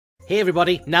Hey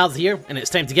everybody, Nilesy here, and it's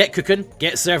time to get cooking,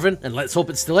 get serving, and let's hope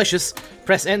it's delicious.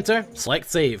 Press enter, select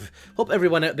save. Hope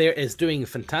everyone out there is doing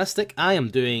fantastic. I am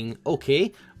doing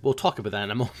okay. We'll talk about that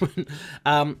in a moment.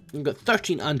 I've got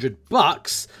 1,300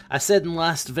 bucks. I said in the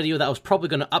last video that I was probably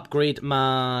going to upgrade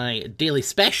my daily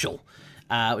special,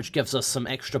 which gives us some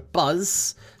extra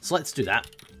buzz. So let's do that.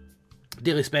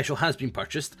 Daily special has been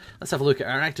purchased. Let's have a look at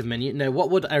our active menu. Now, what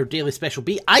would our daily special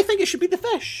be? I think it should be the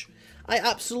fish. I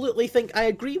absolutely think I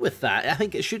agree with that. I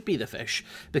think it should be the fish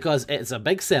because it's a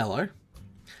big seller,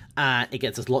 it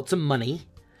gets us lots of money,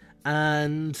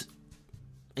 and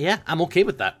yeah, I'm okay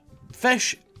with that.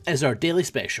 Fish is our daily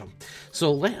special.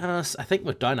 So let us, I think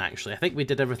we're done actually. I think we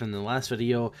did everything in the last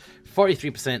video.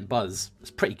 43% buzz.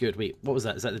 It's pretty good. Wait, what was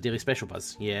that? Is that the daily special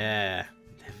buzz? Yeah.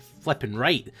 Flipping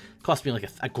right. It cost me like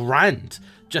a grand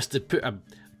just to put a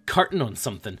curtain on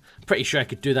something. I'm pretty sure I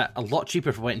could do that a lot cheaper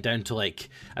if I went down to, like,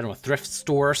 I don't know, a thrift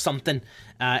store or something.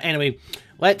 Anyway,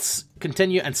 let's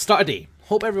continue and start a day.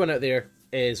 Hope everyone out there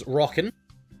is rocking.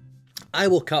 I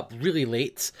woke up really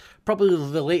late. Probably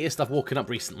the latest I've woken up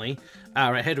recently.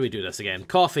 Right, how do we do this again?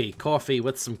 Coffee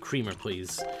with some creamer,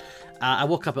 please. I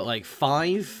woke up at like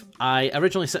 5. I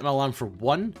originally set my alarm for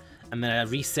 1, and then I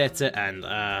reset it and,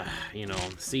 you know,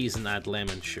 season, add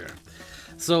lemon, sure.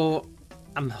 So,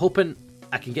 I'm hoping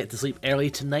I can get to sleep early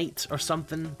tonight or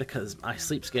something, because my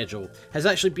sleep schedule has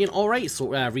actually been alright so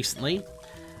recently.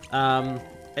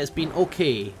 It's been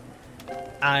okay.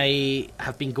 I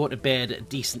have been going to bed at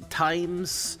decent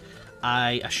times.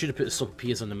 I should have put the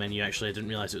sopapillas on the menu actually, I didn't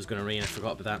realise it was going to rain, I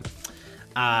forgot about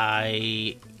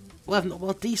that.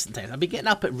 Well, decent times. I've been getting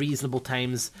up at reasonable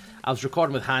times. I was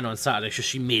recording with Hannah on Saturday, so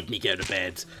she made me get out of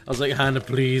bed. I was like, Hannah,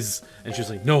 please. And she was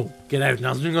like, no, get out. And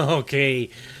I was like, okay.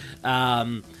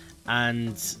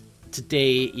 And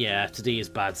today, yeah, today is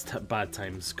bad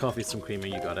times. Coffee, some creamer,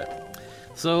 you got it.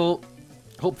 So,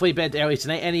 hopefully bed early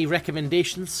tonight. Any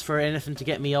recommendations for anything to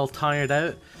get me all tired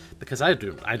out? Because I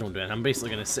don't do it. I'm basically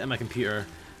going to sit at my computer,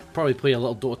 probably play a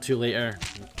little Dota 2 later.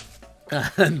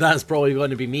 And that's probably going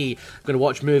to be me. I'm going to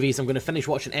watch movies. I'm going to finish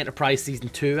watching Enterprise Season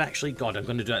 2, actually. God, I'm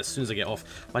going to do that as soon as I get off.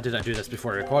 Why did I do this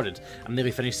before I recorded? I'm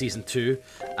nearly finished Season 2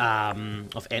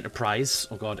 of Enterprise.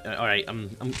 Oh god, alright,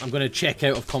 I'm going to check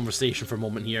out of conversation for a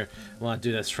moment here while I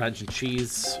do this. French and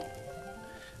cheese.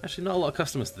 Actually, not a lot of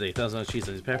customers today. 1,000 cheese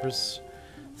and peppers.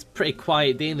 It's a pretty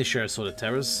quiet day in the Share Soda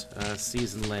Towers.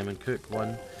 Seasoned lemon cook,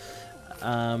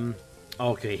 1.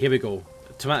 Okay, here we go.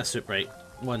 Tomato soup, right.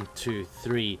 1, 2,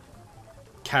 3.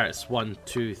 Carrots, 1,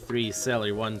 2, 3.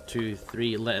 Celery, 1, 2,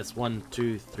 3. Lettuce, 1,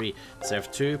 2, 3.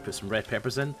 Serve 2. Put some red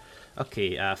peppers in.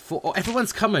 Okay, 4. Oh,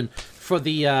 everyone's coming for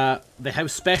the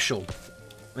house special.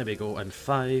 There we go. And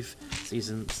 5.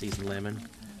 Seasoned lemon.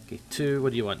 Okay, 2. What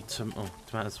do you want?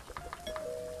 Tomatoes.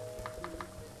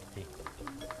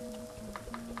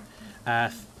 Okay.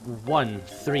 1,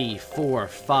 3, 4,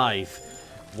 5.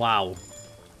 Wow.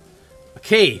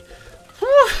 Okay.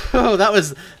 Oh, that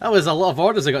was a lot of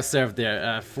orders I got served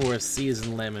there. 4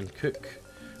 seasoned lemon cook,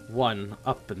 1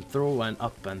 up and throw and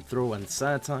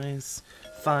sanitize,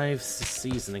 5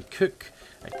 season and cook,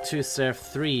 2 serve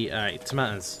 3. Alright,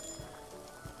 tomatoes.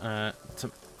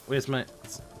 Where's my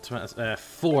tomatoes?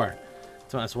 4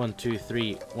 tomatoes. 1, 2,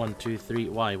 3. 1, 2, 3.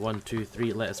 Y 1, 2,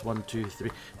 3. Lettuce 1, 2,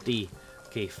 3. D.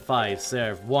 Okay, 5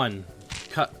 serve 1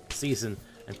 cut season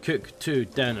and cook, 2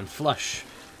 down and flush,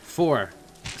 4.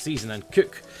 Season and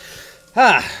cook.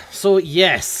 So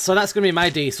yes, so that's going to be my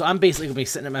day. So I'm basically going to be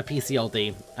sitting at my PC all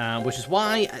day, which is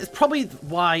why, it's probably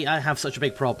why I have such a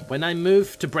big problem. When I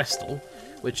move to Bristol,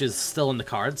 which is still in the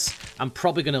cards, I'm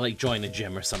probably going to like join a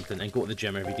gym or something and go to the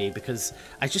gym every day because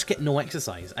I just get no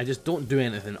exercise. I just don't do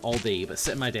anything all day but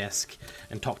sit at my desk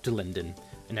and talk to Lyndon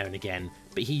now and again.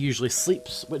 But he usually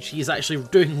sleeps, which he's actually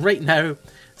doing right now.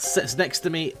 Sits next to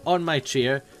me on my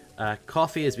chair.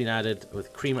 Coffee has been added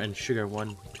with creamer and sugar.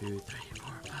 1, 2, 3,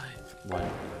 4, 5. 1.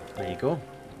 There you go.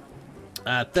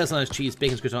 1,000 cheese,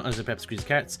 bacon, screwed on, onions and peppers, squeezed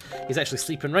carrots. He's actually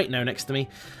sleeping right now next to me.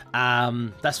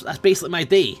 That's basically my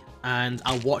day. And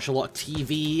I'll watch a lot of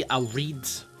TV. I'll read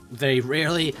very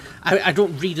rarely. I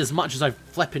don't read as much as I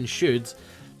flipping should.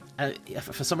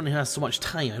 For someone who has so much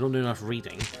time, I don't do enough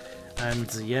reading.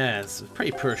 And yeah, it's a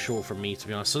pretty poor show for me, to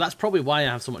be honest. So that's probably why I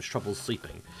have so much trouble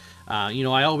sleeping. You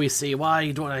know, I always say,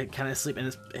 why can't I sleep?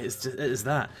 And it's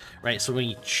that. Right, so we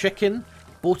need chicken,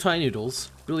 bow tie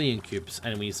noodles, bouillon cubes,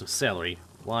 and we need some celery.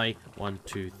 Why? 1,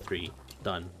 2, 3.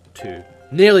 Done. 2.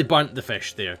 Nearly burnt the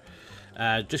fish there.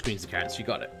 Just greens and carrots, you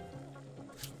got it.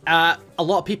 A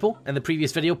lot of people in the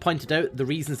previous video pointed out the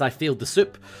reasons I failed the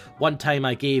soup. One time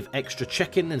I gave extra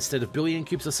chicken instead of bouillon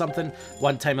cubes or something.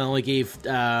 One time I only gave,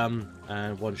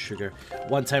 1 sugar.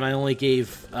 One time I only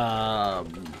gave,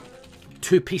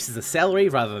 2 pieces of celery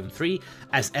rather than 3,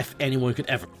 as if anyone could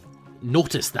ever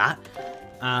notice that.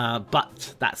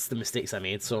 But that's the mistakes I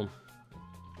made, so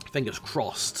fingers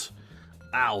crossed.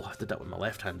 Ow, I did that with my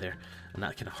left hand there, and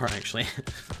that kind of hurt actually.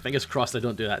 Fingers crossed I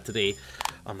don't do that today.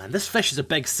 Oh man, this fish is a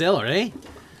big seller, eh?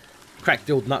 Cracked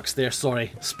the old knucks there,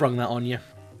 sorry, sprung that on you.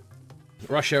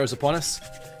 Rush hour's upon us.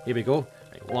 Here we go.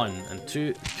 Right, 1 and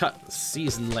 2, cut,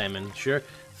 seasoned lemon, sure.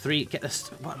 3, get this,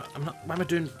 why am I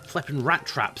doing flipping rat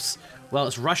traps? Well,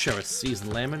 it's rush hour,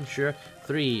 seasoned lemon, sure.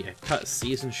 3, cut,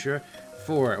 seasoned, sure.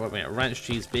 4, wait a minute, ranch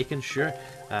cheese bacon, sure.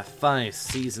 5,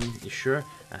 seasoned, you sure.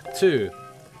 2,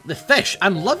 the fish,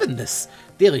 I'm loving this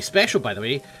daily special, by the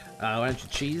way. Ranch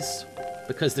cheese,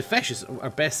 because the fish is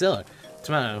our best seller.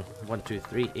 Tomato, 1, 2,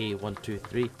 3, A, 1, 2,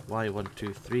 3, Y, 1,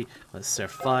 2, 3, let's serve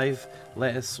 5,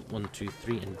 lettuce, 1, 2,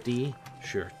 3, and D,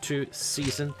 sure, 2,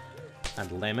 season,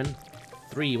 and lemon,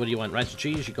 3, what do you want, ranch and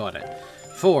cheese, you got it,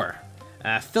 4,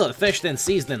 fillet the fish, then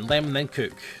season, then lemon, then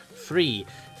cook, 3,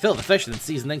 fillet the fish, then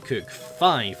season, then cook,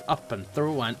 5, up and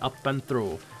throw, and up and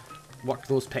throw, work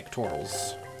those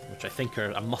pectorals, which I think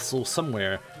are a muscle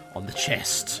somewhere on the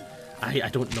chest, I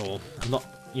don't know, I'm not,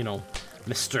 you know,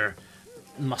 Mr.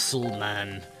 Muscle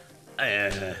man,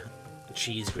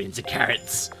 cheese, greens, and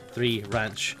carrots. 3,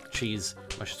 ranch, cheese,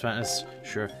 mashed tomatoes,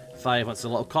 sure. 5, wants a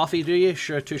little coffee, do you?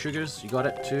 Sure, 2 sugars, you got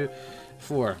it. 2,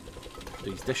 4,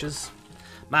 these dishes.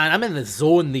 Man, I'm in the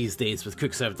zone these days with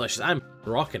Cook Serve Delicious. I'm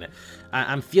rocking it.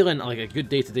 I'm feeling like a good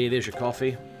day today. There's your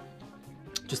coffee.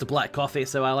 Just a black coffee,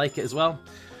 so I like it as well.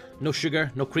 No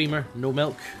sugar, no creamer, no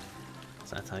milk.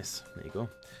 Sanitize, there you go.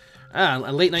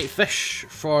 A late night fish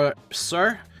for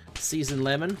Sir. Seasoned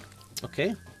lemon.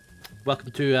 Okay.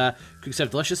 Welcome to Cook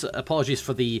Serve Delicious. Apologies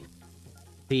for the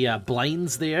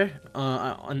blinds there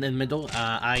in the middle.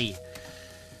 I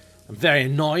am very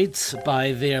annoyed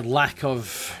by their lack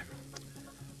of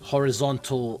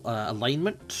horizontal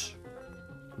alignment,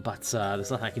 but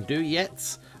there's nothing I can do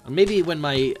yet. And maybe when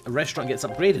my restaurant gets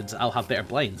upgraded, I'll have better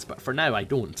blinds, but for now I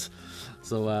don't.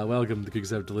 So welcome to Cook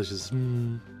Serve Delicious.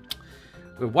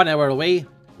 We're 1 hour away.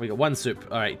 We got 1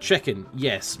 soup. Alright, chicken,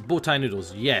 yes. Bow-tie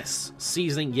noodles, yes.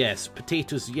 Seasoning, yes.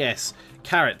 Potatoes, yes.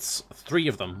 Carrots, 3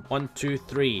 of them. 1, 2,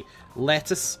 3.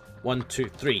 Lettuce, 1, 2,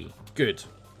 3. Good.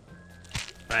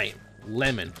 Right,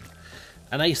 lemon.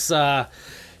 A nice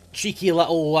cheeky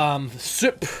little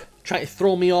soup. Trying to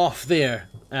throw me off there.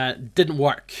 Didn't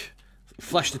work.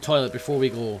 Flush the toilet before we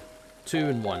go. 2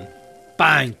 and 1.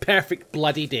 Bang! Perfect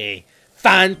bloody day.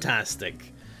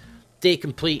 Fantastic. Day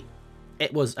complete.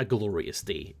 It was a glorious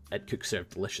day at Cook Serve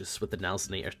Delicious with the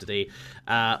Nilesy today.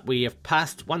 We have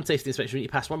passed 1 tasting inspection, we need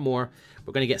to pass 1 more.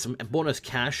 We're going to get some bonus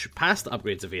cash past the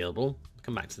upgrades available.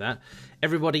 Come back to that.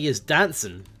 Everybody is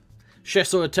dancing. Chef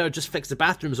Solitaire just fixed the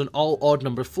bathrooms on all odd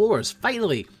number floors.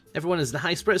 Finally! Everyone is in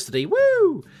high spirits today.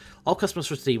 Woo! All customers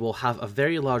for today will have a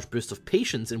very large boost of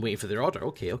patience in waiting for their order.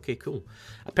 Okay, cool.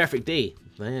 A perfect day.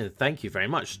 Thank you very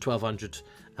much.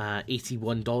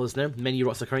 $1,281 now. Menu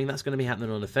rots occurring. That's going to be happening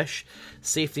on the fish.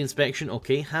 Safety inspection.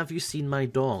 Okay. Have you seen my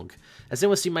dog? Has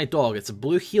anyone seen my dog? It's a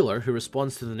blue heeler who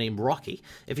responds to the name Rocky.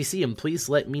 If you see him, please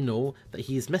let me know that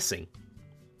he is missing.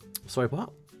 Sorry,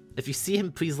 what? If you see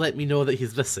him, please let me know that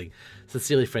he's missing.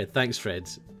 Sincerely, Fred. Thanks, Fred.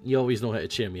 You always know how to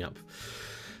cheer me up.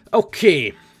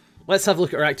 Okay. Let's have a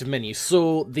look at our active menu.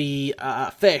 So the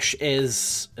fish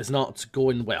is not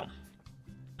going well.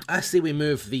 I say we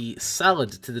move the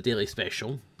salad to the daily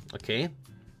special. Okay.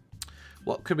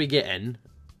 What could we get in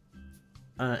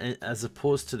as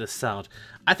opposed to the salad?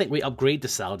 I think we upgrade the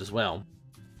salad as well.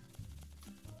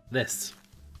 This.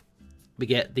 We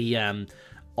get the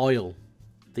oil.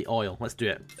 The oil. Let's do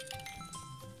it.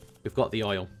 We've got the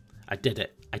oil. I did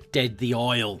it. I did the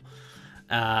oil.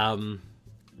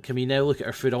 Can we now look at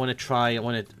our food? I want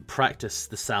to practice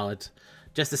the salad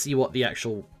just to see what the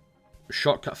actual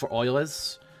shortcut for oil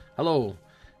is. Hello.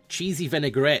 Cheesy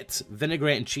vinaigrette.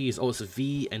 Vinaigrette and cheese. Oh, it's a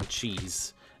V and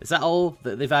cheese. Is that all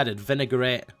that they've added?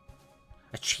 Vinaigrette.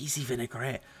 A cheesy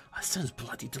vinaigrette. Oh, that sounds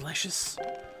bloody delicious.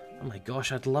 Oh my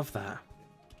gosh, I'd love that.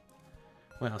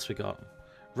 What else we got?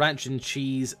 Ranch and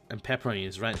cheese and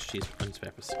pepperonis. Ranch, cheese, onions,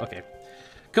 peppers. Okay.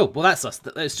 Cool, well that's us.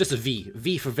 It's just a V.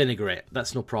 V for vinaigrette.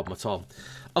 That's no problem at all.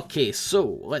 Okay,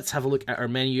 so let's have a look at our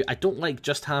menu. I don't like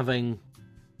just having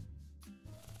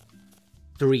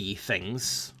 3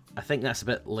 things. I think that's a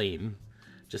bit lame,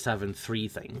 just having 3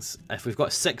 things. If we've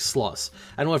got 6 slots,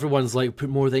 I know everyone's like, put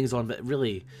more things on, but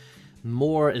really,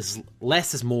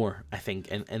 less is more, I think,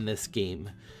 in this game.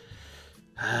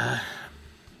 I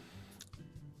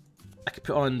could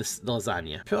put on the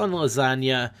lasagna. Put on the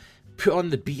lasagna, put on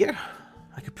the beer.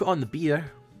 I could put on the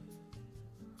beer.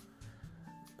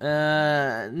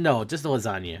 No, just the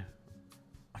lasagna.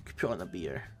 I could put on a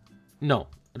beer. No,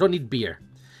 I don't need beer.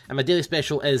 And my daily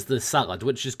special is the salad,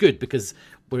 which is good because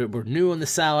we're new on the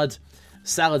salad.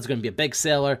 Salad's going to be a big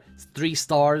seller. It's 3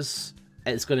 stars.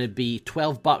 It's going to be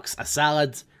 $12 a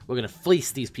salad. We're going to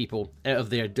fleece these people out of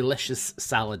their delicious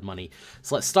salad money.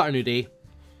 So let's start a new day.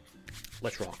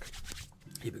 Let's rock.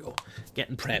 Here we go.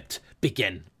 Getting prepped.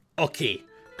 Begin. Okay.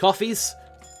 Coffees.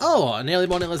 Oh, an early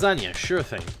morning lasagna. Sure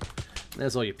thing.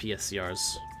 There's all your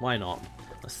PSCRs. Why not?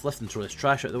 Let's lift and throw this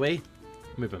trash out of the way.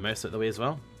 Move my mouse out of the way as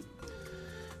well.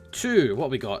 2. What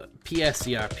we got?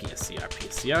 PSCR, PSCR,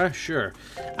 PSCR. Sure.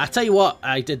 I tell you what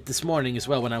I did this morning as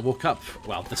well when I woke up.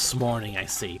 Well, this morning I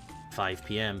say. 5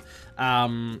 PM.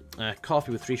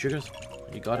 Coffee with 3 sugars.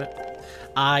 You got it.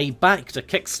 I backed a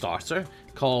Kickstarter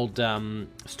called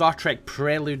Star Trek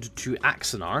Prelude to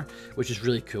Axanar, which is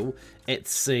really cool.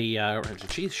 It's a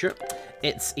cheese, sure.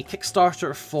 It's a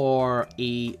Kickstarter for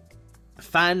a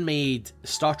fan-made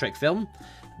Star Trek film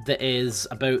that is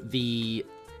about the...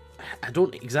 I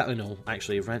don't exactly know,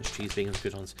 actually, ranch cheese, bacon,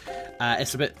 croutons.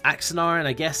 It's about Axanar, and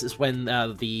I guess it's when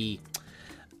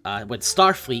when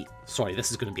Starfleet... Sorry,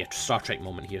 this is going to be a Star Trek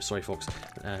moment here. Sorry, folks.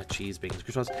 Cheese, bacon,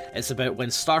 croutons. It's about when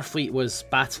Starfleet was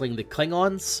battling the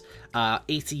Klingons,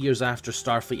 80 years after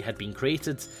Starfleet had been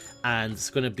created, and it's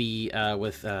going to be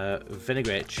with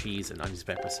vinaigrette, cheese, and onions,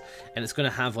 peppers. And it's going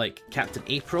to have, like, Captain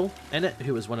April in it,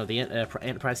 who was one of the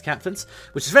Enterprise captains,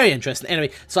 which is very interesting.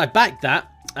 Anyway, so I backed that.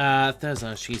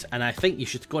 There's cheese, and I think you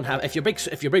should go and have... If you're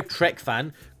a big Trek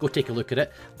fan, go take a look at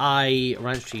it.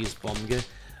 Ranch cheese, bomga.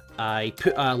 I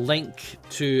put a link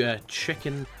to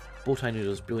chicken, bowtie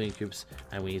noodles, bouillon cubes,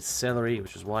 and we need celery,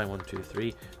 which is Y, 1, 2,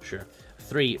 3, sure.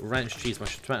 3, ranch cheese,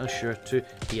 mushroom tomato, sure. 2,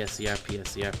 PSCR,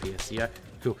 PSCR, PSCR,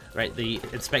 cool. Right, the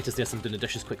inspector's there, so I'm doing the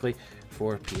dishes quickly.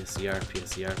 4, PSCR,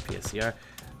 PSCR, PSCR.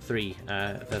 3,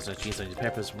 there's no cheese, onions,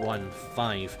 peppers. 1,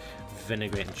 5,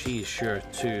 vinaigrette and cheese, sure.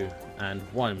 2, and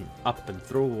 1, up and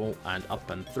throw, and up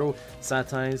and throw,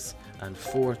 satize, and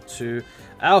 4, 2,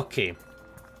 okay.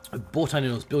 Bowtie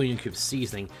noodles, bouillon cubes,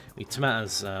 seasoning. We need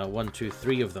tomatoes, 1, 2,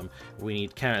 3 of them. We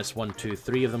need carrots, 1, 2,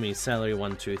 3 of them. We need celery,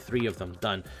 1, 2, 3 of them.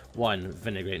 Done. 1,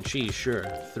 vinaigrette and cheese, sure.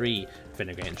 3,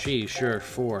 vinaigrette and cheese, sure.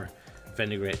 4,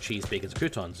 vinaigrette, cheese, bacon,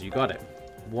 croutons. You got it.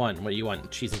 1, what do you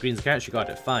want? Cheese and greens and carrots, you got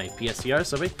it. 5,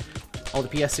 PSCRs, are we? All the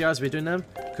PSCRs, are we doing them?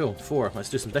 Cool. 4, let's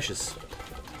do some dishes.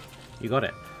 You got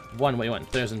it. 1, what do you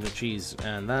want? There's the cheese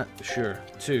and that, sure.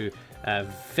 2,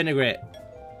 vinaigrette,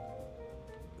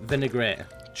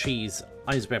 cheese,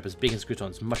 onions, peppers, bacon,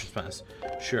 croutons, mushroom tomatoes.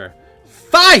 Sure.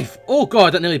 5! Oh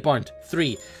god, that nearly burned.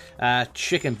 3.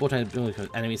 Chicken, bowtie,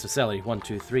 enemies of celery. 1,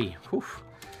 2, 3. Whew.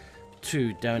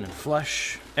 2, down and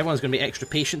flush. Everyone's going to be extra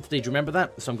patient today, do you remember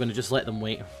that? So I'm going to just let them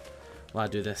wait while I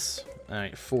do this.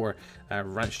 Alright, 4.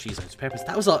 Ranch cheese, onions, peppers.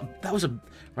 That was a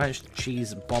ranch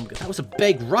cheese bomb. That was a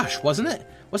big rush, wasn't it?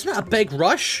 Wasn't that a big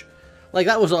rush? Like,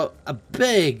 that was a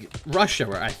big rush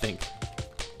hour, I think.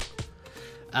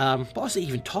 What was I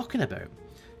even talking about?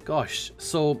 Gosh,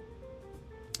 so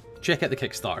check out the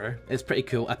Kickstarter. It's pretty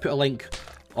cool. I put a link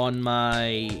on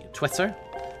my Twitter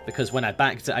because when I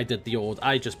backed it, I did the old,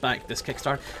 I just backed this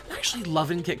Kickstarter. I'm actually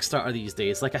loving Kickstarter these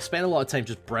days. Like, I spend a lot of time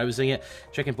just browsing it.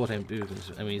 Chicken,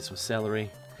 bowtie, I mean, some celery.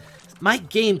 My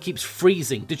game keeps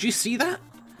freezing. Did you see that?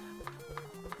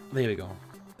 There we go.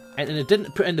 And it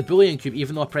didn't put in the bouillon cube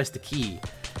even though I pressed the key.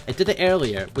 It did it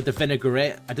earlier with the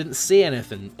vinaigrette. I didn't say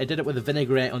anything. It did it with the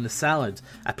vinaigrette on the salad.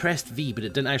 I pressed V, but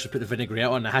it didn't actually put the vinaigrette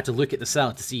on. I had to look at the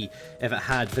salad to see if it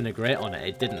had vinaigrette on it.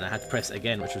 It didn't. I had to press it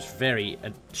again, which was very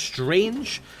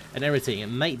strange and irritating. It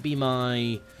might be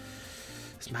maybe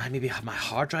my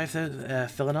hard drive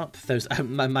filling up.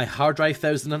 My hard drive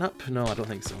 1000 and up? No, I don't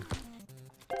think so.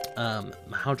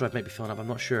 My hard drive might be filling up. I'm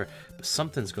not sure, but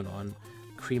something's going on.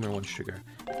 Creamer, 1 sugar.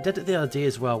 I did it the other day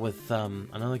as well with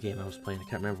another game I was playing. I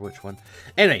can't remember which one.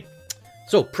 Anyway,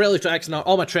 so Prelude to Axanar.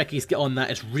 All my Trekkies get on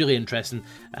that. It's really interesting.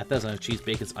 There's cheese,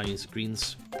 bacon, onions,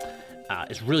 greens.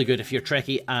 It's really good if you're a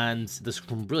Trekkie, and there's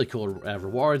some really cool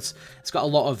rewards. It's got a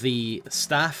lot of the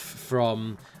staff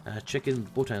from chicken,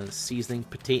 bowtie, seasoning,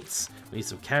 potatoes. We need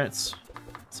some carrots,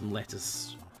 some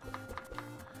lettuce.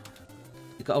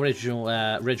 You've got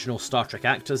original Star Trek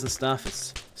actors and stuff.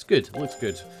 It's good. It looks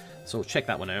good. So check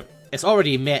that one out. It's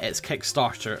already met its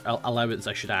Kickstarter allowance,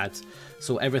 I should add.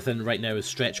 So everything right now is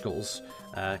stretch goals.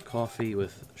 Coffee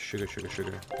with sugar.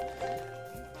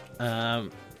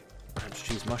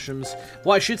 Cheese, mushrooms.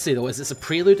 What I should say though is it's a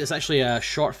prelude. It's actually a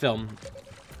short film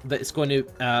that is going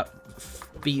to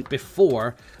be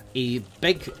before a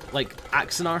big like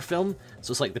Axanar film.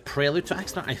 So it's like the prelude to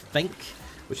Axanar, I think,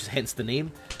 which is hence the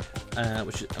name,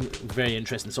 which is very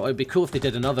interesting. So it would be cool if they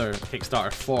did another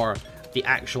Kickstarter for the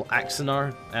actual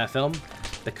Axanar film.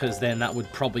 because then that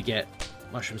would probably get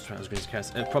mushrooms, tomatoes, greens, carrots.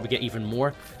 It would probably get even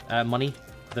more money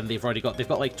than they've already got. They've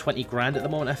got like 20 grand at the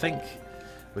moment, I think,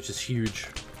 which is huge,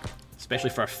 especially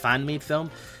for a fan-made film.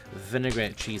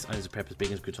 Vinaigrette, cheese, onions, peppers,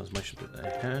 bacon, croutons, mushrooms.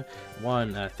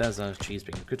 1, Theza, cheese,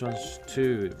 bacon, croutons.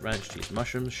 2, ranch, cheese,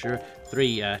 mushrooms, sure.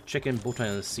 3, chicken, bow tie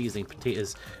on seasoning,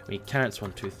 potatoes. We need carrots,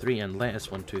 1, 2, 3, and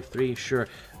lettuce, 1, 2, 3, sure.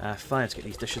 5, let's get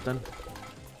these dishes done.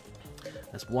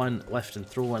 That's 1, lift and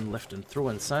throw, 1, lift and throw,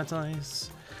 and sanitize.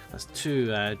 That's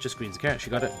 2, just greens and carrots,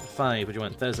 you got it. 5, what do you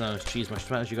want? Theza, cheese, mushrooms,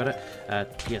 tomatoes, you got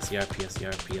it. PSER,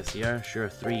 PSER, PSER, sure.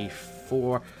 3,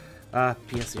 4,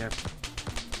 PSER.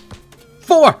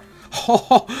 4!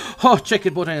 Oh,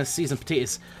 chicken, bow tie, and seasoned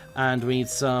potatoes. And we need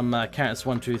some carrots,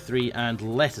 1, 2, 3, and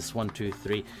lettuce, 1, 2,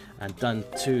 3. And done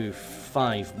 2,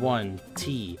 5, 1,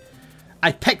 tea.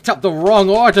 I picked up the wrong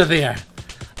order there.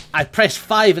 I pressed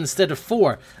 5 instead of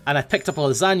 4, and I picked up a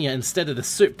lasagna instead of the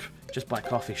soup. Just black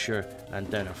coffee, sure. And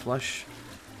downer flush.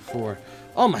 4.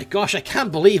 Oh my gosh, I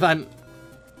can't believe I'm...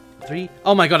 3.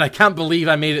 Oh my god, I can't believe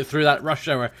I made it through that rush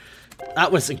hour.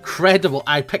 That was incredible.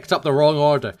 I picked up the wrong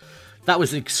order. That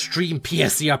was extreme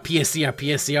PSER, PSER,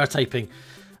 PSER typing.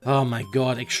 Oh my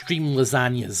god, extreme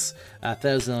lasagnas.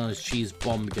 $1,000 cheese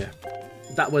bombga.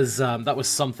 That was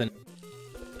something.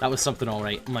 That was something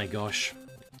alright. Oh my gosh.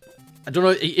 I don't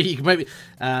know, you can maybe...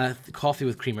 coffee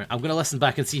with creamer. I'm going to listen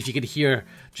back and see if you can hear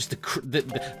just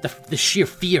the sheer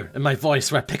fear in my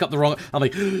voice where I pick up the wrong... I'm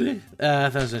like...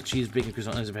 $1,000 cheese, bacon,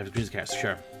 croissant, onions, peppers, greens, carrots,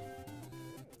 sure.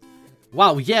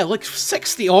 Wow, yeah, look,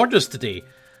 60 orders today.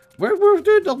 We're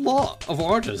doing a lot of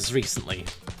orders recently.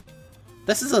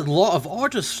 This is a lot of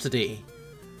orders today.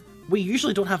 We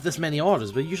usually don't have this many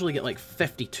orders. We usually get like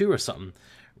 52 or something.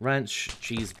 Ranch,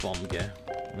 cheese, bombga.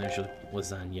 And there's your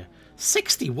lasagna.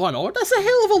 61 orders? That's a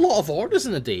hell of a lot of orders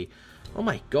in a day. Oh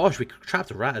my gosh, we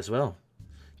trapped a rat as well.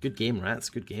 Good game,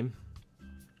 rats. Good game.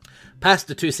 Passed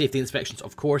the 2 safety inspections,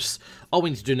 of course. All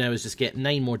we need to do now is just get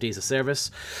 9 more days of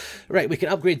service. Right, we can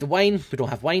upgrade the wine. We don't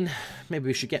have wine. Maybe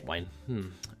we should get wine.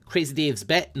 Crazy Dave's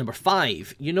bet number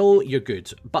 5. You know you're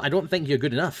good, but I don't think you're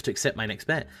good enough to accept my next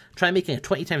bet. Try making a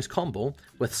 20 times combo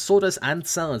with sodas and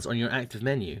salads on your active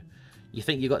menu. You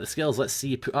think you got the skills? Let's see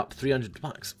you put up 300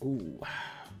 bucks. Ooh.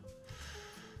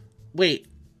 Wait.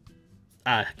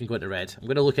 I can go into red. I'm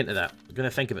going to look into that. I'm going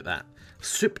to think about that.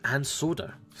 Soup and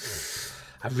soda.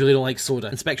 I really don't like soda.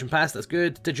 Inspection passed, that's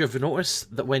good. Did you ever notice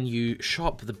that when you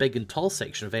shop the big and tall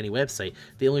section of any website,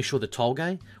 they only show the tall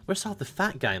guy? Where's all the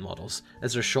fat guy models?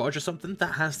 Is there a shortage or something?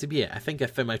 That has to be it. I think I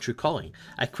found my true calling.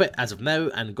 I quit as of now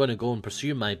and gonna go and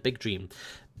pursue my big dream.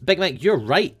 Big Mike, you're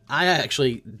right. I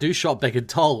actually do shop big and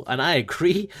tall, and I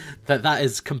agree that that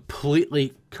is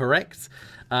completely correct.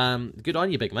 Good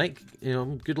on you, Big Mike. You know,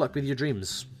 good luck with your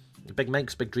dreams. Big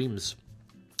Mike's big dreams.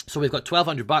 So we've got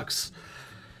 1,200 bucks.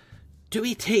 Do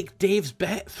we take Dave's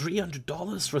bet,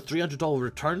 $300 for a $300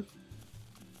 return?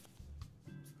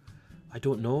 I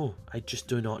don't know. I just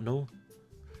do not know.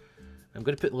 I'm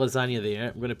going to put the lasagna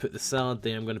there. I'm going to put the salad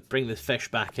there. I'm going to bring the fish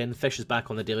back in. Fish is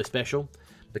back on the daily special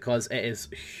because it is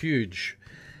huge.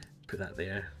 Put that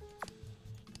there.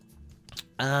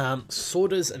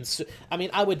 Sodas and... I mean,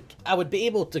 I would be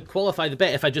able to qualify the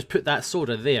bet if I just put that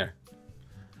soda there.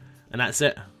 And that's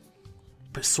it.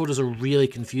 But sodas are really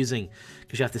confusing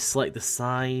because you have to select the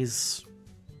size.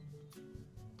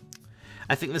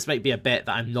 I think this might be a bet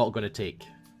that I'm not going to take.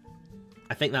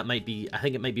 I think it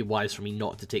might be wise for me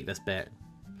not to take this bet.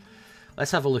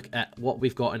 Let's have a look at what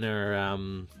we've got in our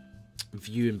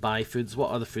view and buy foods.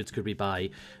 What other foods could we buy?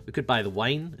 We could buy the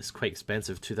wine. It's quite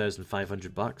expensive,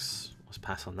 2,500 bucks. Let's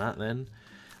pass on that then.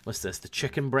 What's this? The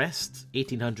chicken breast,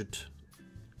 1,800.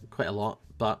 Quite a lot,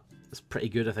 but it's pretty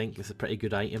good. I think it's a pretty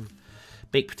good item.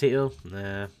 Baked potato,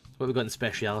 nah. What have we got in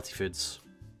speciality foods?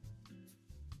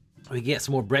 We can get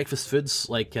some more breakfast foods,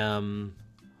 like, what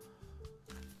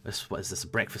is this, a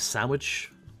breakfast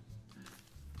sandwich?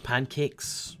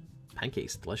 Pancakes.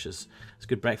 Pancakes, delicious. It's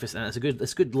good breakfast, and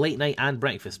it's good late night and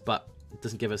breakfast, but it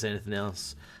doesn't give us anything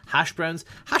else. Hash browns.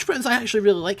 Hash browns, I actually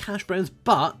really like hash browns,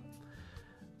 but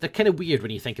they're kind of weird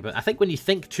when you think about it. I think when you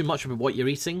think too much about what you're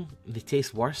eating, they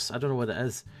taste worse. I don't know what it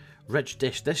is. Rich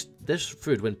dish. This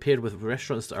food, when paired with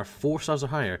restaurants that are 4 stars or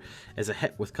higher, is a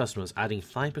hit with customers, adding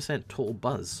 5% total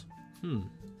buzz.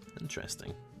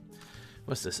 Interesting.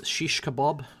 What's this? Shish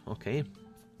kebab. Okay.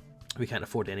 We can't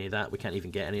afford any of that. We can't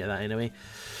even get any of that anyway.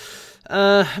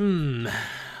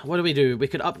 What do we do? We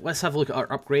could let's have a look at our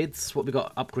upgrades. What we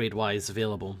got upgrade-wise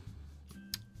available.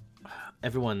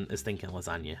 Everyone is thinking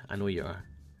lasagna. I know you are.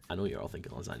 I know you're all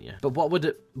thinking lasagna.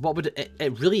 But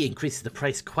it really increases the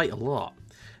price quite a lot.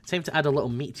 Time to add a little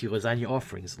meat to your lasagna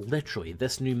offerings. Literally,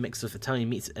 this new mix of Italian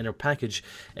meats in our package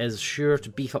is sure to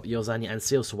beef up your lasagna and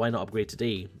sales, so why not upgrade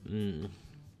today?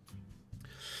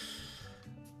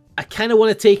 I kind of want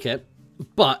to take it,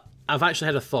 but I've actually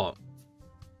had a thought.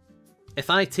 If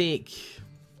I take...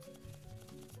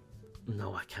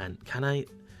 No, I can't. Can I?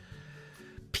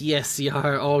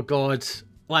 PSCR, oh god.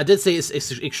 Well, I did say it's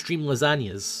extreme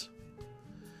lasagnas.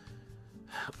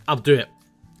 I'll do it.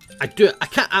 I do it. I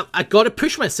can't. I gotta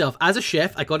push myself as a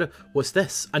chef. I gotta. What's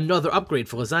this? Another upgrade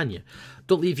for lasagna.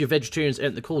 Don't leave your vegetarians out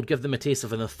in the cold. Give them a taste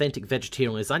of an authentic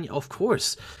vegetarian lasagna. Of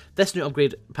course. This new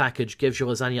upgrade package gives your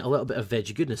lasagna a little bit of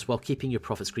veggie goodness while keeping your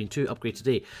profit screen too. Upgrade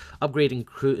today. Upgrade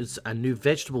includes a new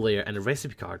vegetable layer and a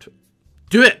recipe card.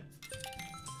 Do it.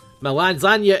 My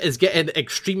lasagna is getting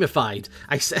extremified.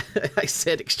 I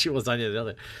said extreme lasagna the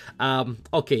other.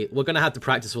 Okay, we're gonna have to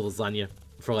practice with lasagna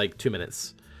for like 2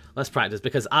 minutes. Let's practice,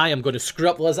 because I am going to screw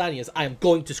up lasagnas. I am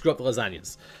going to screw up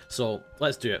lasagnas. So,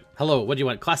 let's do it. Hello, what do you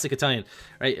want? Classic Italian.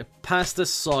 Right, pasta,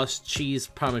 sauce, cheese,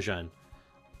 parmesan.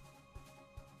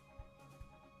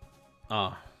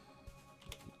 Ah. Oh,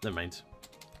 never mind.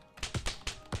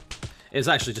 It was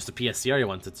actually just a PSCR you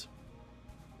wanted.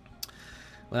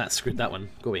 Well, that screwed that one.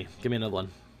 Go away. Give me another one.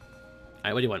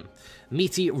 Alright, what do you want?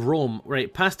 Meaty Rome.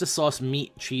 Right, pasta, sauce,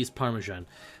 meat, cheese, parmesan.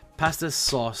 Pasta,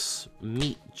 sauce,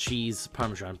 meat, cheese,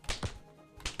 parmesan.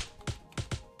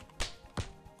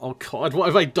 Oh god, what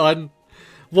have I done?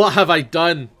 What have I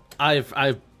done?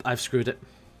 I've screwed it.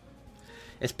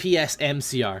 It's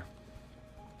PSMCR.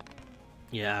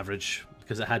 Yeah, average,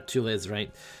 because it had 2 layers,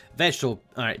 right? Vegetable.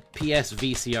 Alright,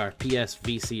 PSVCR,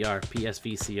 PSVCR,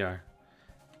 PSVCR.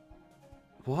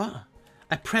 What?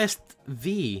 I pressed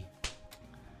V.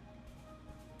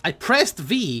 I pressed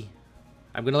V.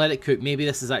 I'm going to let it cook. Maybe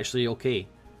this is actually okay.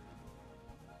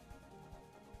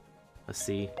 Let's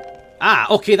see. Ah,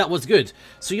 okay, that was good.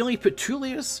 So you only put 2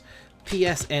 layers?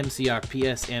 PSMCR,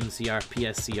 PSMCR,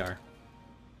 PSCR.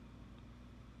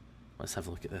 Let's have a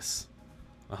look at this.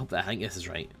 I think this is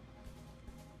right.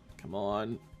 Come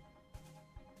on.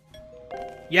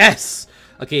 Yes!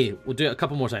 Okay, we'll do it a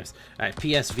couple more times. Alright,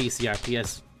 PSVCR,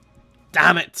 PS...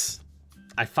 Damn it!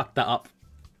 I fucked that up.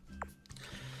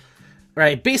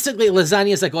 Right, basically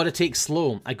lasagnas I gotta take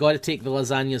slow. I gotta take the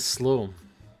lasagnas slow.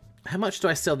 How much do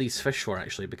I sell these fish for,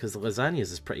 actually? Because the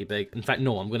lasagnas is pretty big. In fact,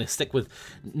 no, I'm going to stick with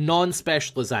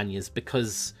non-special lasagnas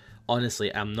because,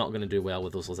 honestly, I'm not going to do well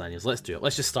with those lasagnas. Let's do it.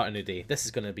 Let's just start a new day. This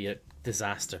is going to be a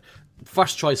disaster.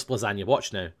 First choice lasagna.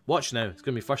 Watch now. Watch now. It's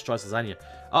going to be first choice lasagna.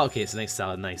 Oh, okay, it's a nice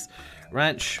salad. Nice.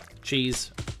 Ranch,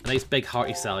 cheese, a nice big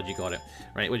hearty salad. You got it.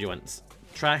 Right, what do you want?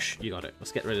 Trash? You got it.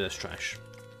 Let's get rid of this trash.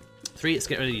 3, let's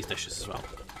get rid of these dishes as well.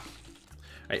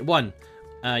 Right, 1.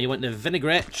 You want the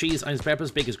vinaigrette, cheese, onions,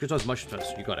 peppers, bacon, croutons, mushroom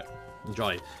toast. You got it.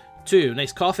 Enjoy. 2,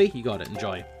 nice coffee. You got it.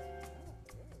 Enjoy.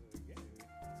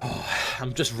 Oh,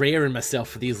 I'm just raring myself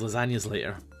for these lasagnas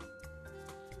later.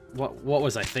 What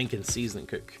was I thinking, seasoning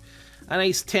cook? A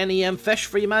nice 10 AM fish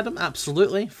for you, madam.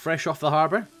 Absolutely. Fresh off the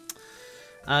harbour.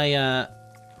 I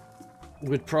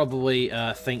would probably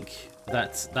think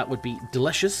that would be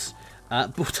delicious.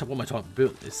 But what am I talking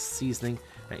about? This seasoning.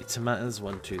 Right, tomatoes,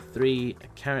 1, 2, 3.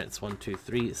 Carrots, 1, 2,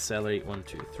 3. Celery, 1,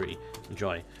 2, 3.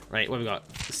 Enjoy. Right, what have we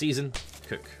got? Season,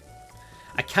 cook.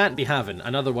 I can't be having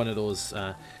another one of those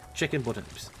chicken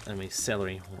buttons. Anyway,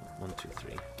 celery, 1, 2,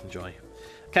 3. Enjoy.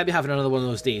 Can't be having another one of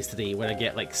those days today where I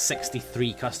get like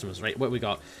 63 customers. Right, what have we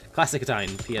got? Classic Italian,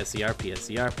 PSCR,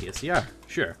 PSCR, PSCR.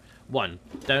 Sure. 1,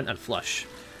 down and flush.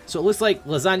 So it looks like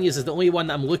lasagnas is the only one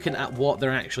that I'm looking at what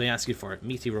they're actually asking for.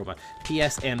 Meaty Roma.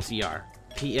 PSMCR.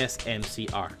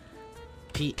 PSMCR.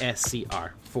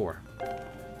 PSCR. 4.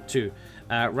 2.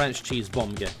 Ranch cheese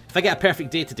bomga. If I get a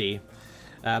perfect day today,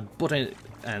 butter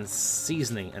and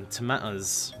seasoning and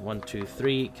tomatoes. 1, 2,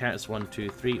 3. Carrots, 1, 2,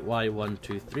 3. Why 1,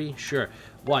 2, 3? Sure.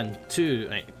 1, 2.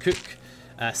 Right, cook.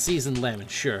 Seasoned lemon.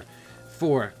 Sure.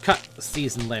 4. Cut.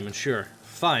 Seasoned lemon. Sure.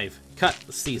 5. Cut.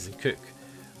 Seasoned. Cook.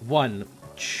 1.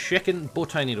 Chicken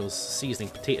bow-tie noodles, seasoning,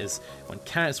 potatoes, 1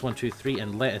 carrots, 1, 2, 3,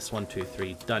 and lettuce, 1, 2,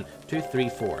 3. Done. 2, 3,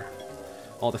 4.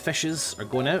 All the fishes are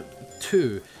going out.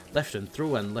 2. Lift and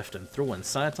throw and lift and throw and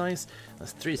sanitize.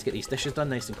 That's 3. Let's get these dishes done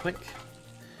nice and quick.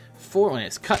 4.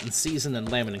 It's cut and season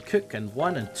and lemon and cook. And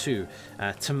 1 and 2.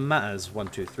 Tomatoes, 1,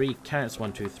 2, 3. Carrots,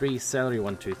 1, 2, 3. Celery,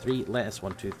 1, 2, 3. Lettuce,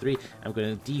 1, 2, 3. I'm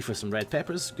going to D for some red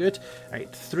peppers. Good.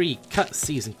 Alright, 3. Cut,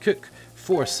 season, cook.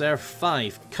 4. Serve.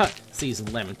 5. Cut,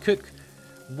 season, lemon, cook.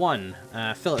 1.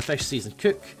 Fillet fish, season,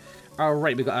 cook.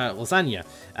 Alright, we got lasagna.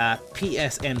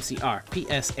 PSMCR.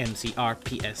 PSMCR.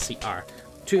 PSCR.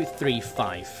 2, 3,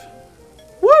 5.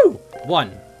 Woo!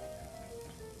 1.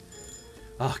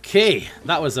 Okay,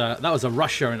 that was a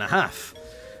rusher and a half.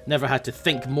 Never had to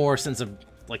think more since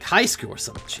like high school or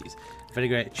something. Cheese,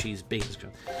 vinaigrette, cheese,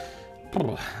 bacon.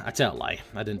 Oh, I tell a lie.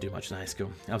 I didn't do much in high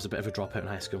school. I was a bit of a dropout in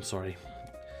high school. Sorry,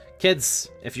 kids.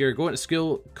 If you're going to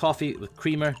school, coffee with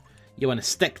creamer, you want to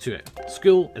stick to it.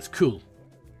 School is cool.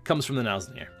 Comes from the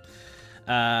Nilesy here.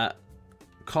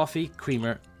 Coffee,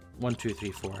 creamer, 1, 2,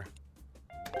 3, 4.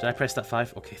 Did I press that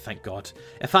 5? Okay, thank God.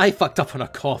 If I fucked up on a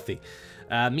coffee.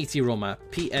 Meaty aroma,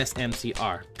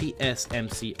 PSMCR,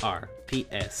 PSMCR,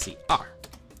 PSCR.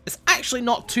 It's actually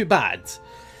not too bad.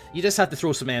 You just have to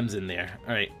throw some M's in there.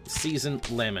 Alright,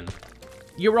 seasoned lemon.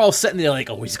 You were all sitting there like,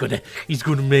 oh, he's gonna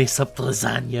mess up the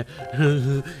lasagna.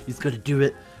 He's gonna do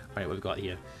it. Alright, what have we got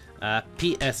here?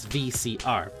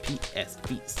 PSVCR,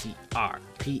 PSVCR,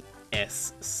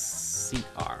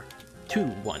 PSCR. 2,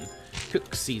 1.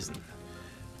 Cook season.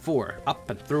 4. Up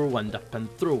and throw 1, up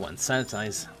and throw 1.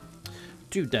 Sanitize.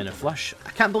 2 down and flush.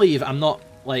 I can't believe I'm not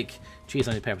like cheese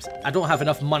on peppers. I don't have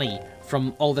enough money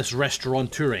from all this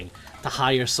restaurant touring to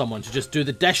hire someone to just do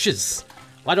the dishes.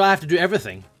 Why do I have to do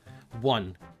everything?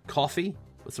 1. Coffee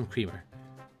with some creamer.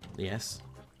 Yes.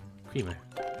 Creamer.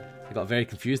 I got very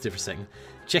confused there for a second.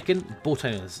 Chicken, bow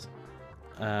ties,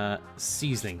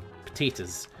 seasoning,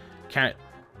 potatoes,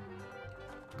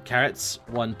 carrots,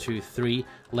 1, 2, 3,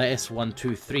 lettuce, 1,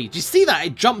 2, 3. Do you see that?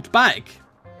 It jumped back.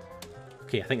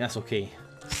 Okay, I think that's okay.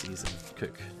 Season,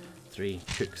 cook, 3,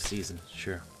 cook, season,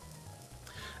 sure.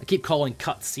 I keep calling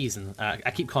cut season.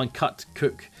 I keep calling cut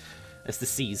cook. It's the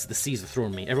C's. The C's are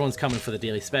throwing me. Everyone's coming for the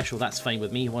daily special. That's fine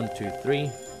with me. 1, 2, 3,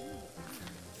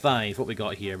 5. What we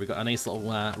got here? We got a nice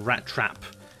little rat trap.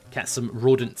 Catch some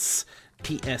rodents.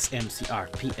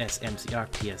 PSMCR, PSMCR,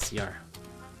 PSCR.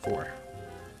 4.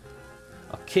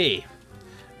 Okay.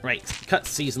 Right. Cut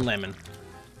seasoned lemon.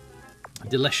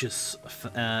 Delicious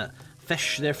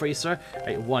fish there for you, sir.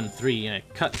 Right. 1, 3.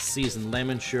 Cut seasoned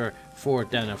lemon. Sure. 4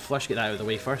 down and flush. Get that out of the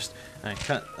way first.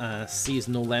 Cut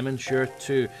seasonal lemon. Sure.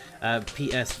 2.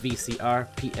 PSVCR,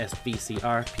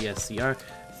 PSVCR, PSCR.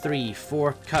 3,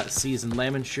 4, cut seasoned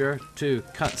lemon, sure. 2,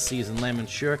 cut seasoned lemon,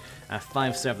 sure.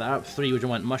 5, serve that up. 3, would you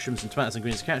want mushrooms and tomatoes and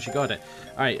greens? Catch, you got it.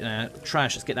 Alright,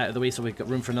 trash, let's get that out of the way so we've got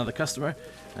room for another customer.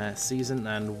 Season,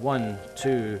 and 1,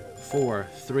 2, 4,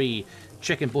 3.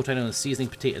 Chicken, bow tie and seasoning,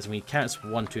 potatoes. We need carrots,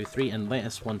 1, 2, 3, and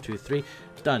lettuce, 1, 2, 3.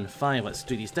 Done. 5, let's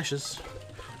do these dishes.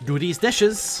 Do these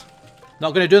dishes.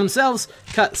 Not going to do themselves.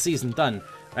 Cut, season, done.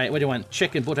 Alright, what do you want?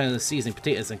 Chicken, bow tie and seasoning,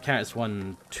 potatoes, and carrots,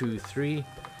 1, 2, 3.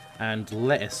 And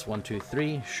lettuce, 1, 2,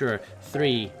 3, sure,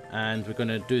 3, and we're going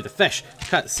to do the fish.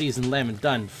 Cut, seasoned lemon,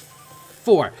 done.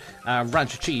 4,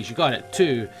 ranch cheese, you got it.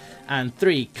 2, and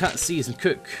 3, cut, seasoned,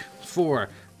 cook. 4,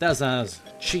 that's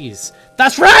cheese.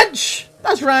 That's ranch!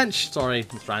 That's ranch! Sorry,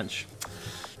 it's ranch.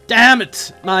 Damn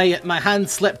it! My hand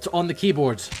slipped on the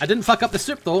keyboard. I didn't fuck up the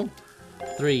soup though.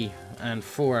 3 and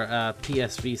 4,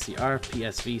 PSVCR,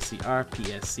 PSVCR,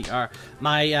 PSCR.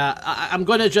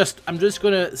 I'm just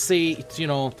gonna say, you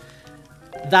know,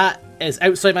 that is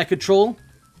outside my control.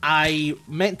 I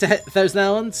meant to hit 1,000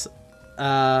 Islands. What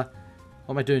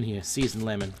am I doing here? Seasoned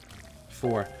lemon.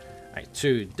 4. Right,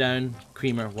 2 down.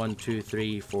 Creamer. 1, 2,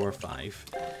 3, 4, 5.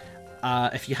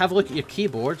 If you have a look at your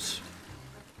keyboards.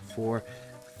 4.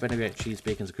 Vinaigrette, cheese,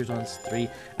 bacon, croutons. 3.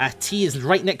 T is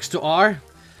right next to R.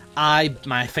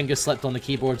 My finger slipped on the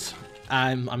keyboards.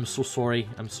 I'm so sorry.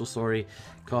 I'm so sorry.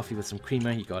 Coffee with some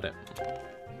creamer. You got it.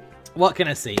 What can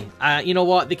I say? You know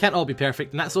what? They can't all be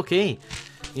perfect, and that's okay.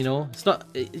 You know, it's not.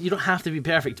 You don't have to be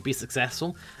perfect to be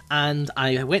successful. And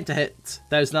I went to hit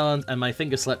 1,000 Island, and my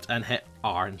finger slipped and hit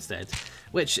R instead,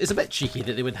 which is a bit cheeky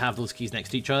that they would have those keys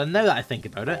next to each other. And now that I think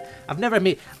about it, I've never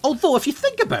made. Although, if you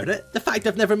think about it, the fact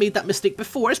I've never made that mistake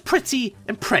before is pretty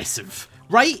impressive,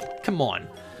 right? Come on.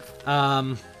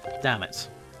 Damn it.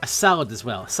 A salad as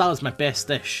well. Salad's my best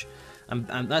dish. And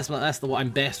that's what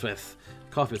I'm best with.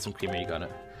 Coffee with some creamer, you got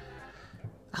it.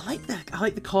 I like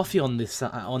the coffee on this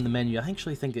on the menu. I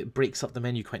actually think it breaks up the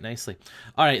menu quite nicely.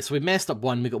 Alright, so we messed up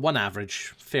one. We got 1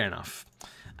 average. Fair enough.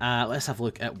 Let's have a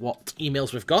look at what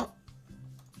emails we've got.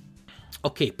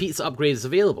 Okay, pizza upgrade is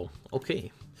available. Okay.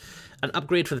 An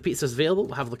upgrade for the pizza is available.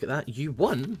 We'll have a look at that. You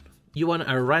won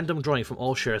a random drawing from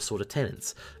all Share Soda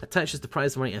tenants. Attaches the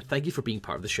prize money and thank you for being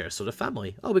part of the Share Soda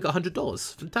family. Oh, we got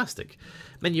 $100. Fantastic.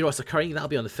 Menu roster occurring. That'll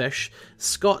be on the fish.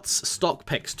 Scott's stock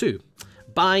picks too.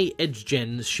 Buy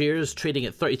IdgeGen shares trading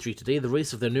at 33 today. The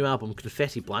release of their new album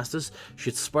Confetti Blasters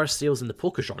should spur sales in the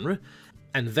poker genre.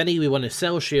 And Vinny, we want to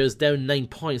sell shares down 9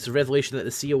 points. The revelation that the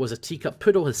CEO was a teacup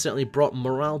poodle has certainly brought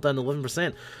morale down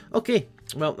 11%. Okay,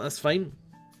 well, that's fine.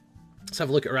 Let's have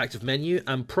a look at our active menu.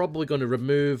 I'm probably going to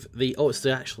remove the... Oh, it's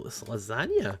the actual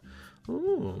lasagna.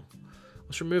 Oh,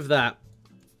 let's remove that.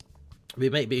 We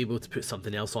might be able to put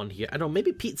something else on here. I don't know,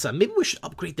 maybe pizza. Maybe we should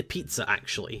upgrade the pizza,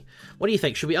 actually. What do you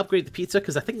think? Should we upgrade the pizza?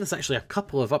 Because I think there's actually a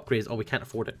couple of upgrades. Oh, we can't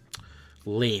afford it.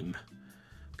 Lame.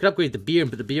 We could upgrade the beer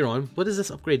and put the beer on. What does this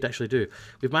upgrade actually do?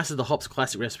 We've mastered the Hops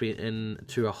Classic recipe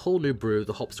into a whole new brew,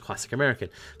 the Hops Classic American.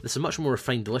 This is a much more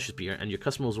refined, delicious beer, and your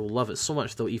customers will love it so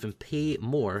much they'll even pay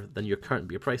more than your current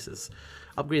beer prices.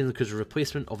 Upgrading because a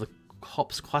replacement of the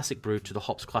Hops Classic brew to the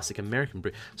Hops Classic American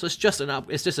brew. So it's just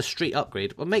it's just a straight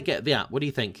upgrade. We might get that. What do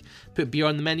you think? Put beer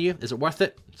on the menu. Is it worth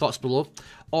it? Thoughts below.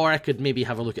 Or I could maybe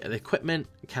have a look at the equipment.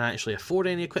 Can I actually afford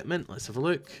any equipment? Let's have a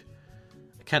look.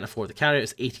 I can't afford the carrier.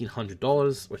 It's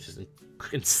 $1,800, which is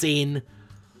insane.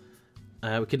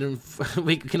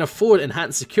 We can afford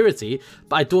enhanced security,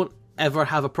 but I don't ever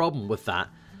have a problem with that.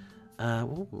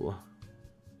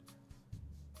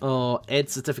 Oh, ED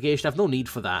certification. I've no need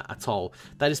for that at all.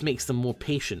 That just makes them more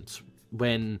patient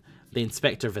when the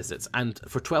inspector visits. And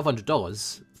for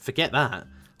 $1,200, forget that.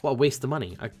 What a waste of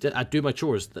money. I do my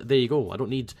chores. There you go. I don't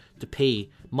need to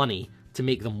pay money to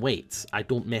make them wait. I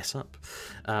don't mess up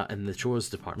in the chores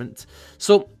department.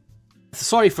 So,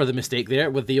 sorry for the mistake there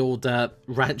with the old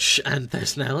ranch and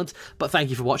Thurston Island, but thank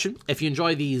you for watching. If you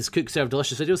enjoy these Cook Serve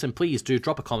Delicious videos, then please do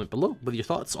drop a comment below with your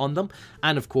thoughts on them.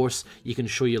 And of course, you can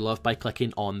show your love by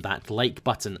clicking on that like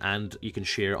button, and you can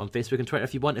share on Facebook and Twitter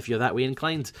if you want, if you're that way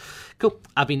inclined. Cool.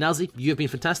 I've been Nilesy, you've been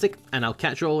fantastic, and I'll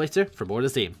catch you all later for more of the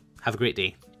same. Have a great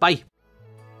day. Bye.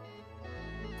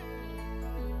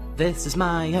 This is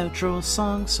my outro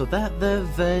song so that the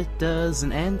vid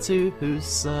doesn't end too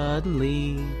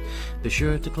suddenly. Be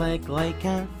sure to click like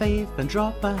and fave and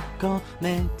drop a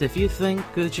comment if you think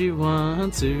that you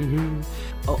want to.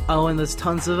 Oh, and there's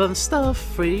tons of other stuff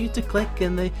for you to click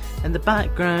in the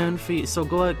background for you, so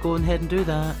go ahead and do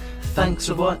that. Thanks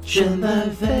for watching the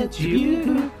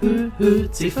video,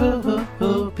 beautiful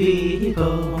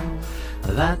people.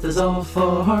 That is all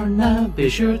for now. Be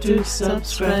sure to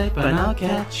subscribe, and I'll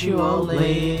catch you all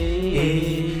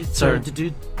later.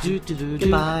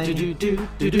 Goodbye.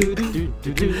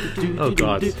 Oh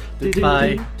God.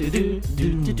 Bye.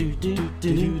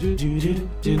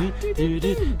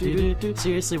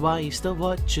 Seriously, why are you still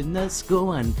watching this?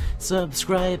 Go and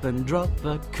subscribe and drop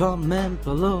a comment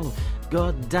below.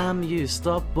 God damn you,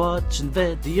 stop watching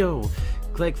video.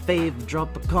 Click fave,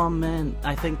 drop a comment,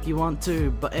 I think you want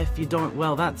to, but if you don't,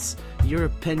 well, that's your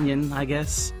opinion, I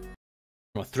guess.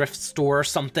 A thrift store or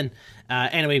something.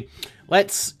 Anyway,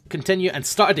 let's continue and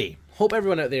start a day. Hope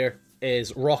everyone out there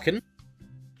is rocking.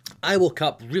 I woke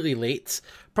up really late,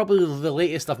 probably the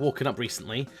latest I've woken up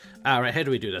recently. Right, how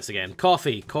do we do this again?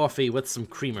 Coffee with some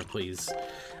creamer, please.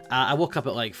 I woke up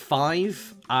at like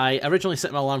 5. I originally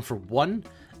set my alarm for 1.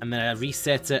 And then I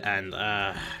reset it and,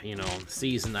 you know,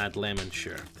 season, add lemon,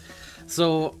 sure.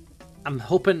 So, I'm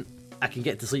hoping I can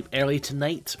get to sleep early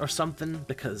tonight or something,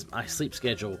 because my sleep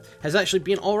schedule has actually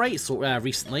been alright so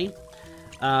recently.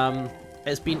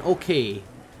 It's been okay.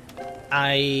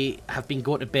 I have been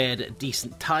going to bed at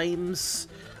decent times.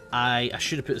 I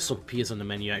should have put the sopapillas on the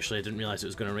menu, actually. I didn't realise it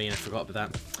was going to rain. I forgot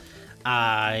about that.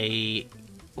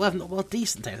 Well,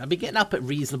 decent times. I've been getting up at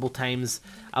reasonable times.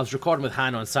 I was recording with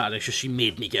Hannah on Saturday, so she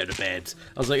made me get out of bed.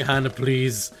 I was like, Hannah,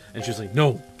 please. And she was like,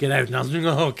 no, get out. And I was like,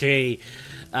 okay.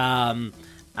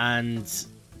 And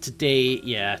today,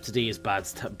 yeah, today is bad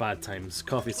times.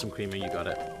 Coffee, some creamer, you got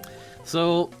it.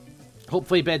 So,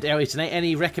 hopefully bed early tonight.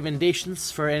 Any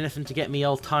recommendations for anything to get me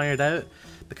all tired out?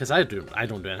 Because I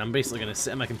don't do it. I'm basically going to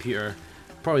sit at my computer,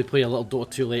 probably play a little Dota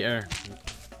 2 later.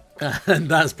 And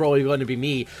that's probably going to be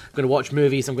me. I'm going to watch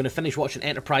movies. I'm going to finish watching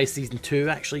Enterprise Season 2,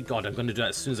 actually. God, I'm going to do that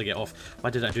as soon as I get off. Why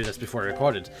did I do this before I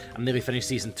recorded? I'm nearly finished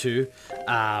Season 2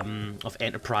 of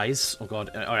Enterprise. Oh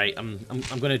god, alright, I'm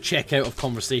going to check out of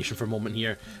conversation for a moment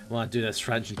here while I do this.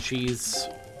 French and cheese.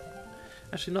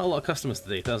 Actually, not a lot of customers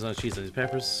today. 1,000 cheese and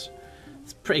peppers.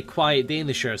 It's a pretty quiet day in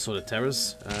the Share Soda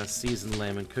Towers. Seasoned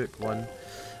lemon cook, 1.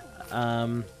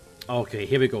 Okay,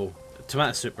 here we go.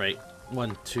 Tomato soup, right.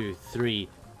 1, 2, 3.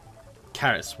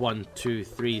 Carrots, 1, 2,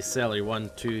 3. Celery,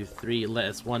 1, 2, 3.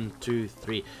 Lettuce, 1, 2,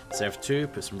 3. Serve 2.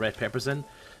 Put some red peppers in.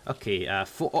 Okay,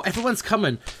 4. Oh, everyone's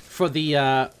coming for the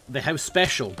house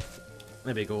special.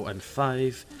 There we go. And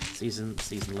 5.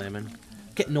 Seasoned lemon.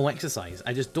 Get no exercise.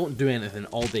 I just don't do anything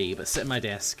all day, but sit at my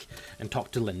desk and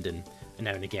talk to Lyndon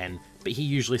now and again. But he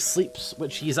usually sleeps,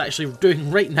 which he's actually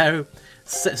doing right now.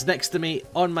 Sits next to me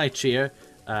on my chair.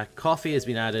 Coffee has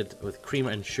been added with creamer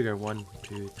and sugar. 1,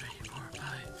 2, 3, 4,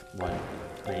 5. 1.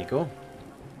 There you go.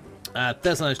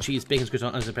 Lasagnas, cheese, bacon, screwed on,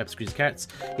 onions and peppers, squeezed carrots.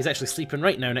 He's actually sleeping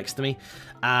right now next to me.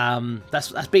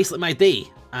 That's basically my day.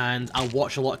 And I'll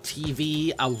watch a lot of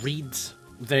TV. I'll read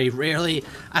very rarely.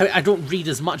 I don't read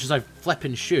as much as I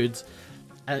flippin' should.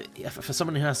 for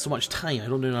someone who has so much time, I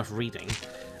don't do enough reading.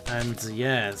 And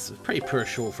yeah, it's a pretty poor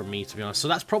show for me, to be honest. So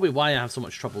that's probably why I have so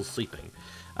much trouble sleeping.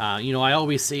 You know, I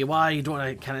always say, why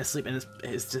can't I sleep? And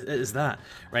it's that.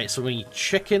 Right, so we need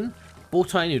chicken, bow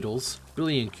tie noodles,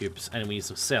 bouillon cubes, and we need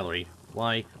some celery.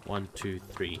 Why? 1, 2,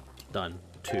 3. Done.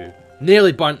 2.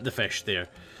 Nearly burnt the fish there.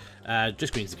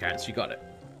 Just greens and carrots, you got it.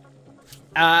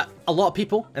 A lot of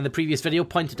people in the previous video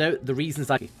pointed out the reasons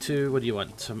that... 2, what do you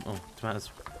want? Tomatoes.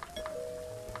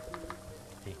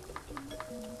 Okay.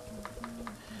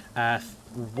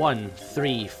 1,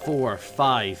 3, 4,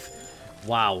 5.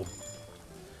 Wow.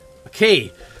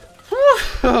 Okay.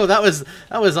 Whew, that was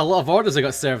a lot of orders I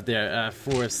got served there.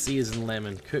 4, season,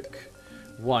 lemon, cook.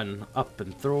 1, up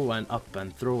and throw, and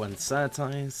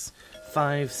sanitize.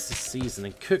 5, season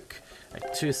and cook.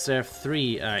 2, serve.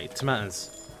 3, alright,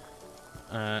 tomatoes.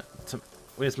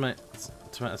 Where's my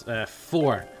tomatoes?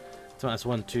 4 tomatoes.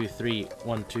 1, 2, 3.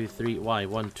 1, 2, 3. Y.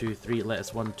 1, 2, 3.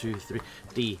 Lettuce. 1, 2, 3.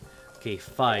 D. Okay,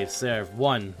 5, serve.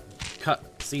 1,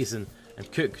 cut, season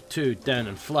and cook. 2, down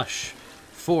and flush.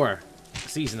 4,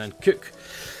 season and cook.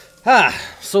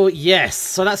 So yes,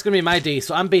 so that's going to be my day.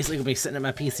 So I'm basically going to be sitting at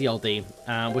my PC all day,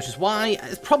 which is why,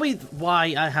 it's probably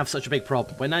why I have such a big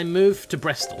problem. When I move to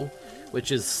Bristol,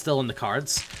 which is still in the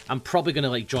cards, I'm probably going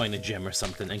to like join a gym or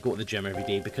something and go to the gym every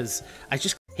day because I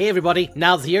just... Hey everybody,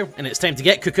 Nilesy here, and it's time to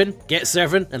get cooking, get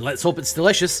serving, and let's hope it's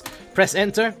delicious. Press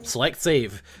enter, select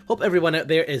save. Hope everyone out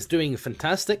there is doing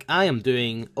fantastic. I am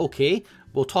doing okay.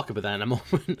 We'll talk about that in a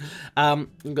moment. I've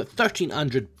got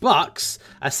 1,300 bucks.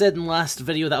 I said in the last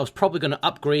video that I was probably going to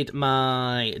upgrade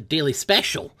my daily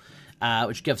special,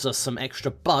 which gives us some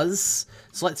extra buzz.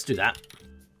 So let's do that.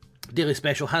 Daily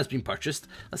special has been purchased.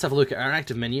 Let's have a look at our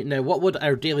active menu. Now, what would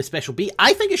our daily special be?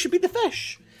 I think it should be the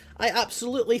fish. I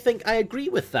absolutely think I agree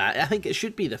with that. I think it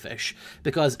should be the fish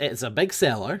because it's a big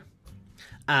seller.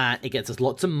 It gets us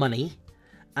lots of money.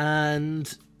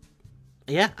 And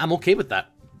yeah, I'm okay with that.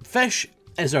 Fish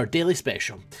is our daily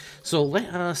special. So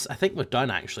let us... I think we're done,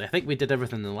 actually. I think we did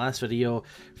everything in the last video.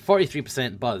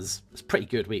 43% buzz. It's pretty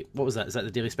good. Wait, what was that? Is that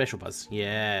the daily special buzz?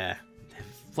 Yeah.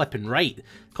 Flipping right. It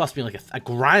cost me like a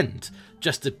grand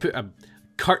just to put a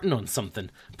curtain on something.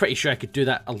 I'm pretty sure I could do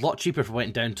that a lot cheaper if I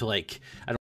went down to like... I don't